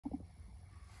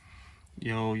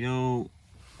Yo,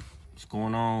 what's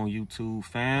going on, YouTube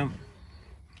fam?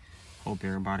 Hope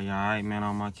everybody alright, man.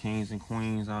 All my kings and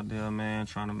queens out there, man,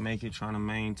 trying to make it, trying to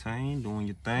maintain, doing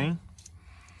your thing.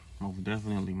 Most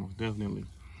definitely.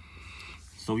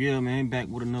 So yeah, man, back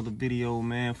with another video,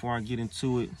 man. Before I get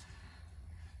into it,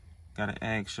 gotta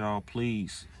ask y'all,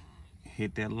 please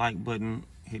hit that like button,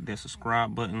 hit that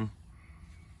subscribe button.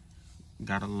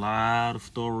 Got a lot of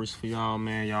stories for y'all,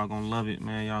 man. Y'all gonna love it,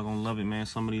 man. Y'all gonna love it, man.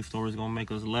 Some of these stories gonna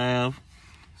make us laugh.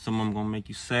 Some of them gonna make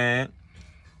you sad.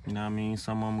 You know what I mean?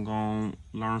 Some of them gonna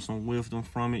learn some wisdom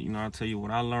from it. You know, I'll tell you what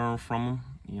I learned from them.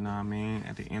 You know what I mean?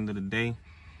 At the end of the day,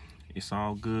 it's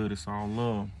all good. It's all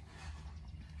love.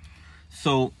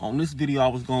 So on this video, I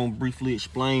was gonna briefly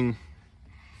explain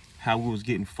how we was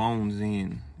getting phones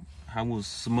in, how we was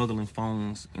smuggling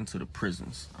phones into the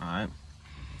prisons. All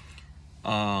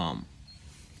right.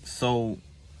 So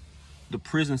the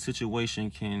prison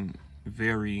situation can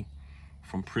vary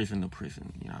from prison to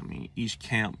prison. You know what I mean? Each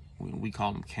camp, we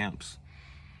call them camps,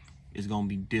 is gonna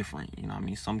be different. You know what I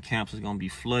mean? Some camps is gonna be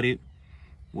flooded,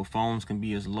 where phones can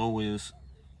be as low as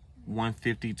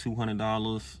 $150,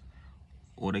 $200,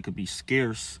 or they could be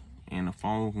scarce, and the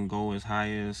phone can go as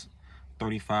high as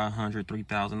 $3,500,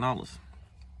 $3,000.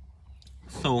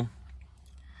 So,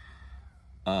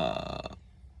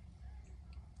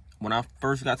 when I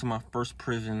first got to my first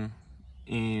prison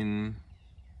in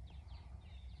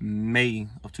May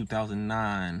of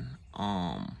 2009,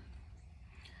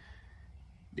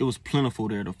 it was plentiful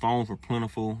there. The phones were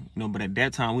plentiful, you know, but at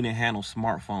that time we didn't have no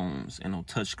smartphones and no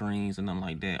touch screens and nothing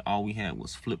like that. All we had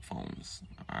was flip phones.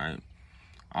 All right,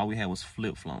 all we had was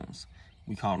flip phones.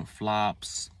 We called them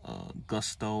flops,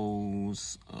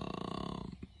 gustos,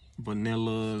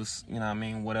 vanillas, you know what I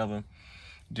mean, whatever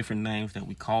different names that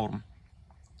we called them.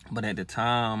 But at the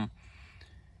time,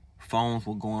 phones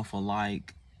were going for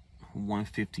like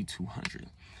 $150, $200.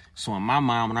 So in my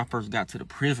mind, when I first got to the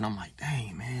prison, I'm like,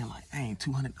 dang, man, like, dang,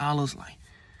 $200, like,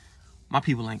 my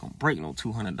people ain't gonna break no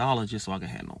 $200 just so I can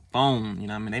have no phone. You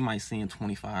know what I mean? They might send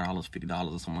 $25,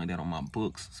 $50 or something like that on my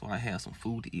books, so I have some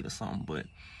food to eat or something, but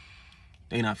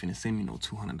they not finna send me no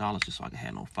 $200 just so I can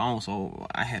have no phone. So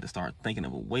I had to start thinking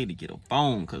of a way to get a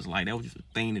phone, because like that was just a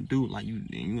thing to do. Like you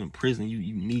in prison,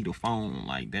 you need a phone.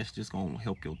 Like that's just gonna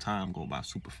help your time go by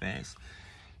super fast.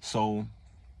 So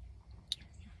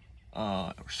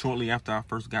shortly after I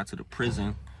first got to the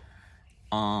prison,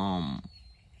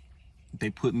 they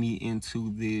put me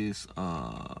into this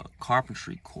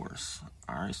carpentry course.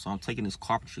 All right, so I'm taking this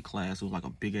carpentry class. It was like a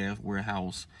big ass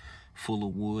warehouse full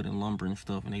of wood and lumber and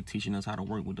stuff, and they teaching us how to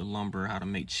work with the lumber, how to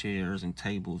make chairs and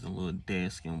tables and little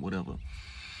desks and whatever.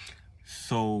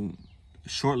 So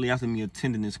shortly after me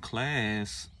attending this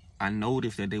class, I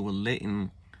noticed that they were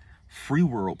letting free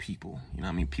world people, you know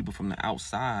what I mean, people from the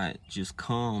outside, just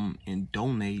come and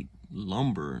donate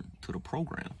lumber to the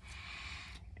program.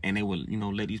 And they would, you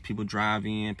know, let these people drive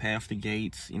in past the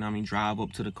gates, you know what I mean, drive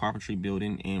up to the carpentry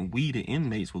building, and we, the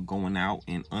inmates, were going out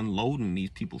and unloading these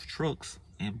people's trucks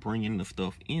and bringing the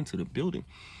stuff into the building.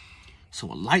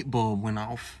 So a light bulb went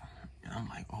off, and I'm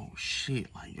like, oh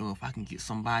shit, like, yo, if I can get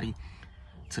somebody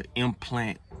to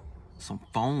implant some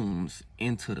phones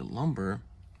into the lumber,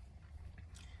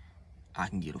 I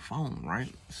can get a phone,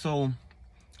 right? So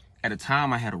at the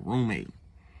time I had a roommate,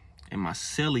 and my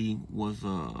cellie was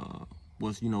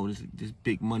you know, this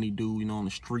big money dude, you know, on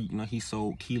the street. You know, he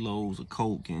sold kilos of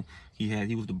coke, and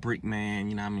he was the brick man,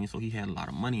 you know what I mean? So he had a lot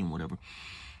of money and whatever.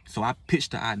 So I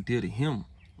pitched the idea to him,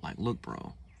 like, look,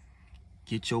 bro,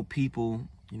 get your people,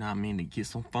 you know what I mean, to get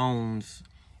some phones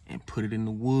and put it in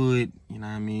the wood, you know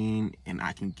what I mean, and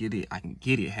I can get it.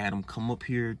 Had them come up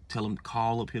here, tell them to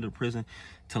call up here to the prison,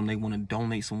 tell them they want to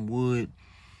donate some wood,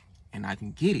 and I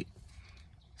can get it.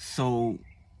 So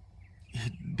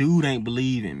dude ain't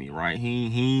believe in me, right? He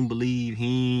ain't believe,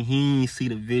 he ain't see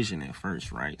the vision at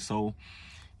first, right? So,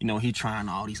 you know, he trying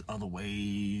all these other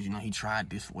ways. You know, he tried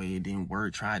this way, it didn't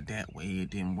work, tried that way, it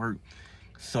didn't work.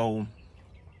 So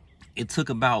it took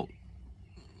about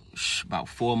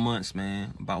 4 months,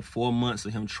 man, about 4 months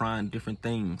of him trying different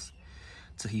things,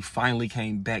 till he finally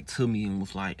came back to me and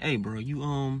was like, hey bro,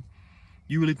 you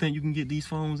really think you can get these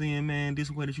phones in, man, this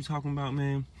way that you talking about,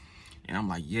 man? And I'm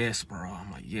like, yes, bro.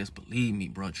 I'm like, yes, believe me,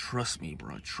 bro. Trust me,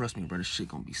 bro. Trust me, bro. This shit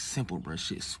gonna be simple, bro.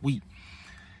 Shit sweet.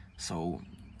 So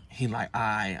he like, all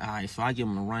right. So I give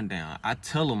him a rundown. I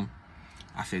tell him,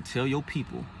 I said, tell your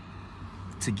people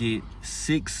to get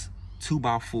 6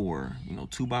 2x4, you know,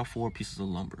 2x4 pieces of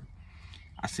lumber.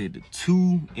 I said the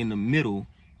 2 in the middle,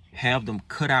 have them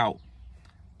cut out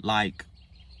like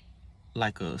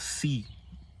a C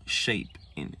shape,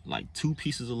 in like 2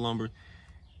 pieces of lumber,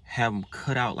 have them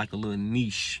cut out like a little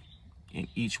niche in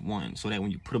each one, so that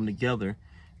when you put them together,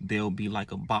 there'll be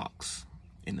like a box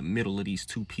in the middle of these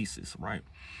two pieces, right?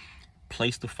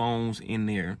 Place the phones in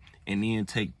there, and then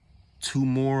take 2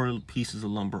 more pieces of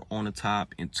lumber on the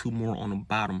top and 2 more on the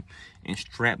bottom, and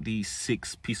strap these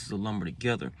 6 pieces of lumber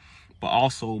together. But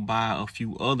also buy a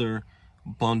few other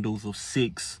bundles of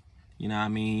 6, you know what I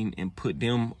mean, and put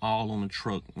them all on the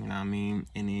truck, you know what I mean,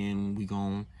 and then we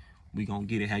gonna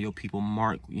get it, have your people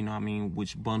mark, you know what I mean,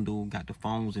 which bundle got the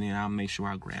phones, and then I'll make sure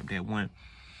I grab that one.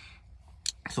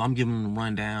 So I'm giving them the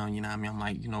rundown, you know what I mean? I'm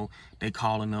like, you know, they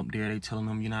calling up there, they telling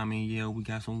them, you know what I mean, yeah, we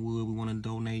got some wood, we want to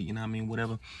donate, you know what I mean,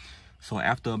 whatever. So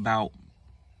after about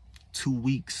 2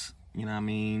 weeks, you know what I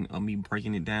mean, of me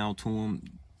breaking it down to them,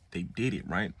 they did it,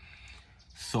 right?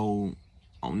 So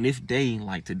on this day,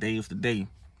 like today is the day,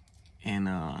 and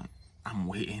I'm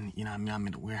waiting, you know what I mean, I'm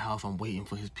in the warehouse, I'm waiting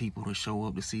for his people to show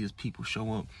up, to see his people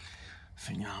show up.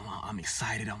 So, you know, I'm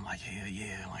excited, I'm like, hell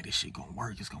yeah, like this shit gonna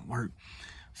work, it's gonna work.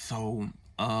 So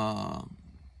I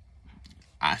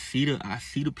see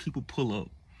the people pull up.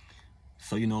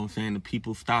 So, you know what I'm saying, the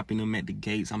people stopping them at the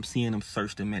gates. I'm seeing them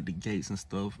search them at the gates and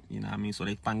stuff, you know what I mean? So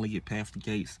they finally get past the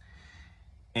gates.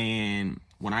 And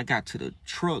when I got to the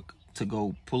truck to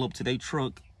go pull up to their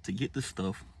truck to get the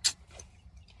stuff,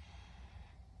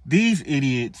 these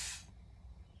idiots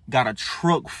got a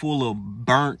truck full of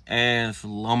burnt ass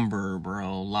lumber,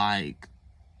 bro. Like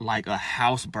a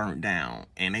house burnt down,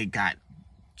 and they got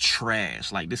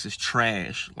trash. Like, this is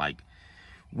trash. Like,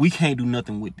 we can't do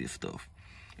nothing with this stuff.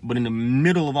 But in the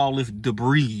middle of all this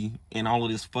debris and all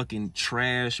of this fucking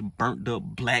trash, burnt up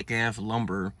black ass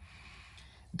lumber,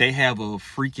 they have a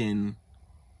freaking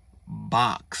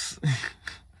box.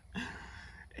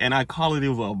 And I call it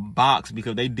a box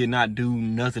because they did not do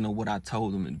nothing of what I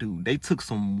told them to do. They took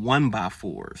some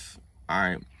 1x4s, all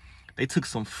right? They took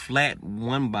some flat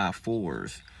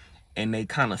 1x4s and they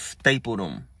kind of stapled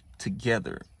them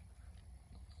together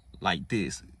like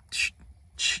this.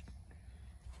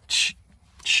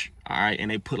 All right,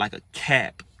 and they put like a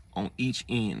cap on each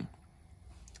end.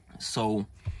 So,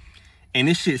 and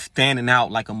this shit standing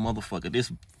out like a motherfucker.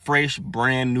 This fresh,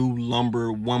 brand new lumber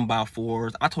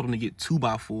 1x4s. I told them to get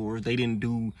 2x4s. They didn't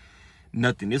do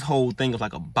nothing. This whole thing is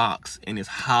like a box, and it's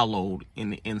hollowed in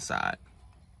the inside.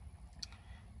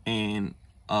 And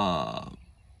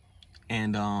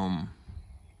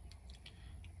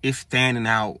it's standing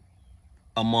out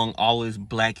among all this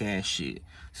black ass shit.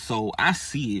 So I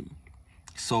see it.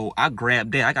 So I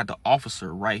grabbed that. I got the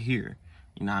officer right here.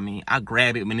 You know what I mean? I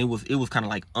grabbed it, man. It was kind of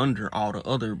like under all the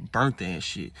other burnt ass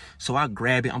shit. So I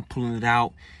grab it. I'm pulling it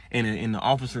out, and the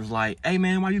officer's like, "Hey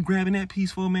man, why you grabbing that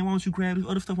piece for, man? Why don't you grab this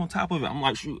other stuff on top of it?" I'm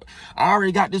like, "Shoot, I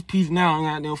already got this piece now.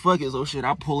 Goddamn, fuck it." So shit,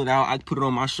 I pull it out. I put it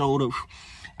on my shoulder.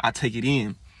 I take it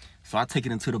in. So I take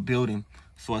it into the building.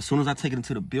 So as soon as I take it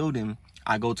into the building,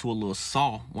 I go to a little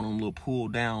saw, one of them little pull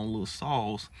down little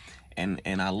saws, and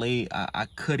I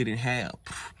cut it in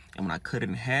half. And when I cut it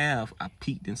in half, I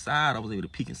peeked inside. I was able to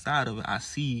peek inside of it. I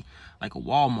see like a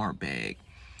Walmart bag.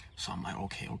 So I'm like,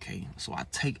 okay. So I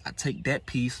take that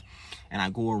piece and I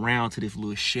go around to this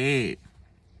little shed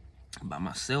by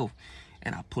myself,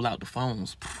 and I pull out the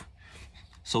phones.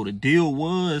 So the deal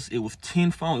was, it was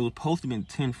 10 phones. It was supposed to be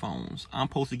 10 phones. I'm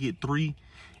supposed to get 3,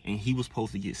 and he was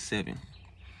supposed to get 7.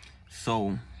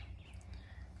 So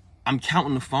I'm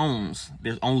counting the phones.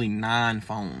 There's only 9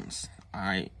 phones. All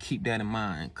right, keep that in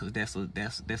mind, because that's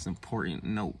important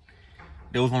note.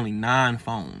 There was only 9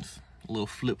 phones, little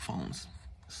flip phones.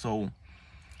 So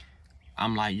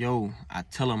I'm like, yo, I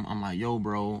tell him, I'm like, yo,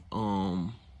 bro,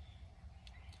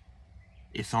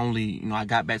 it's only, you know, I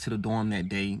got back to the dorm that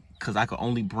day because I could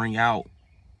only bring out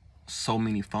so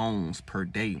many phones per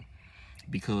day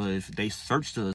because they searched us